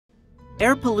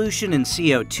Air pollution and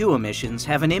CO2 emissions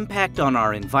have an impact on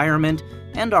our environment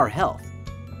and our health.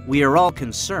 We are all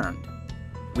concerned.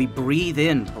 We breathe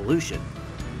in pollution,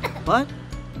 but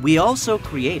we also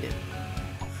create it.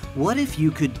 What if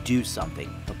you could do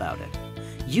something about it?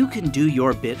 You can do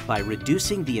your bit by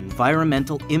reducing the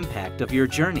environmental impact of your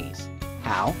journeys.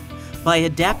 How? By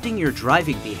adapting your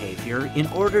driving behavior in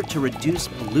order to reduce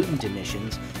pollutant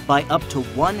emissions by up to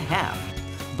 1/2,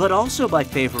 but also by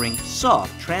favoring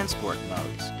soft transport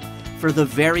modes. For the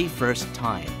very first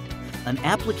time, an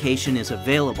application is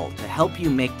available to help you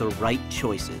make the right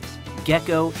choices.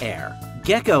 Geco Air.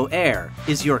 Geco Air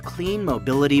is your clean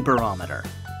mobility barometer.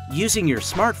 Using your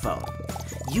smartphone,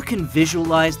 you can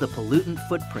visualize the pollutant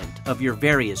footprint of your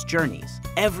various journeys.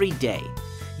 Every day,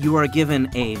 you are given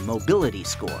a mobility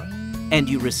score, and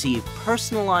you receive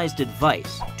personalized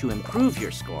advice to improve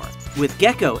your score. With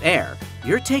Geco Air,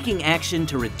 you're taking action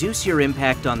to reduce your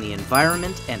impact on the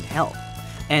environment and health,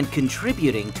 and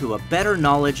contributing to a better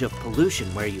knowledge of pollution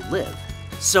where you live.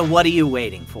 So what are you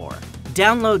waiting for?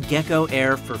 Download Geco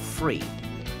Air for free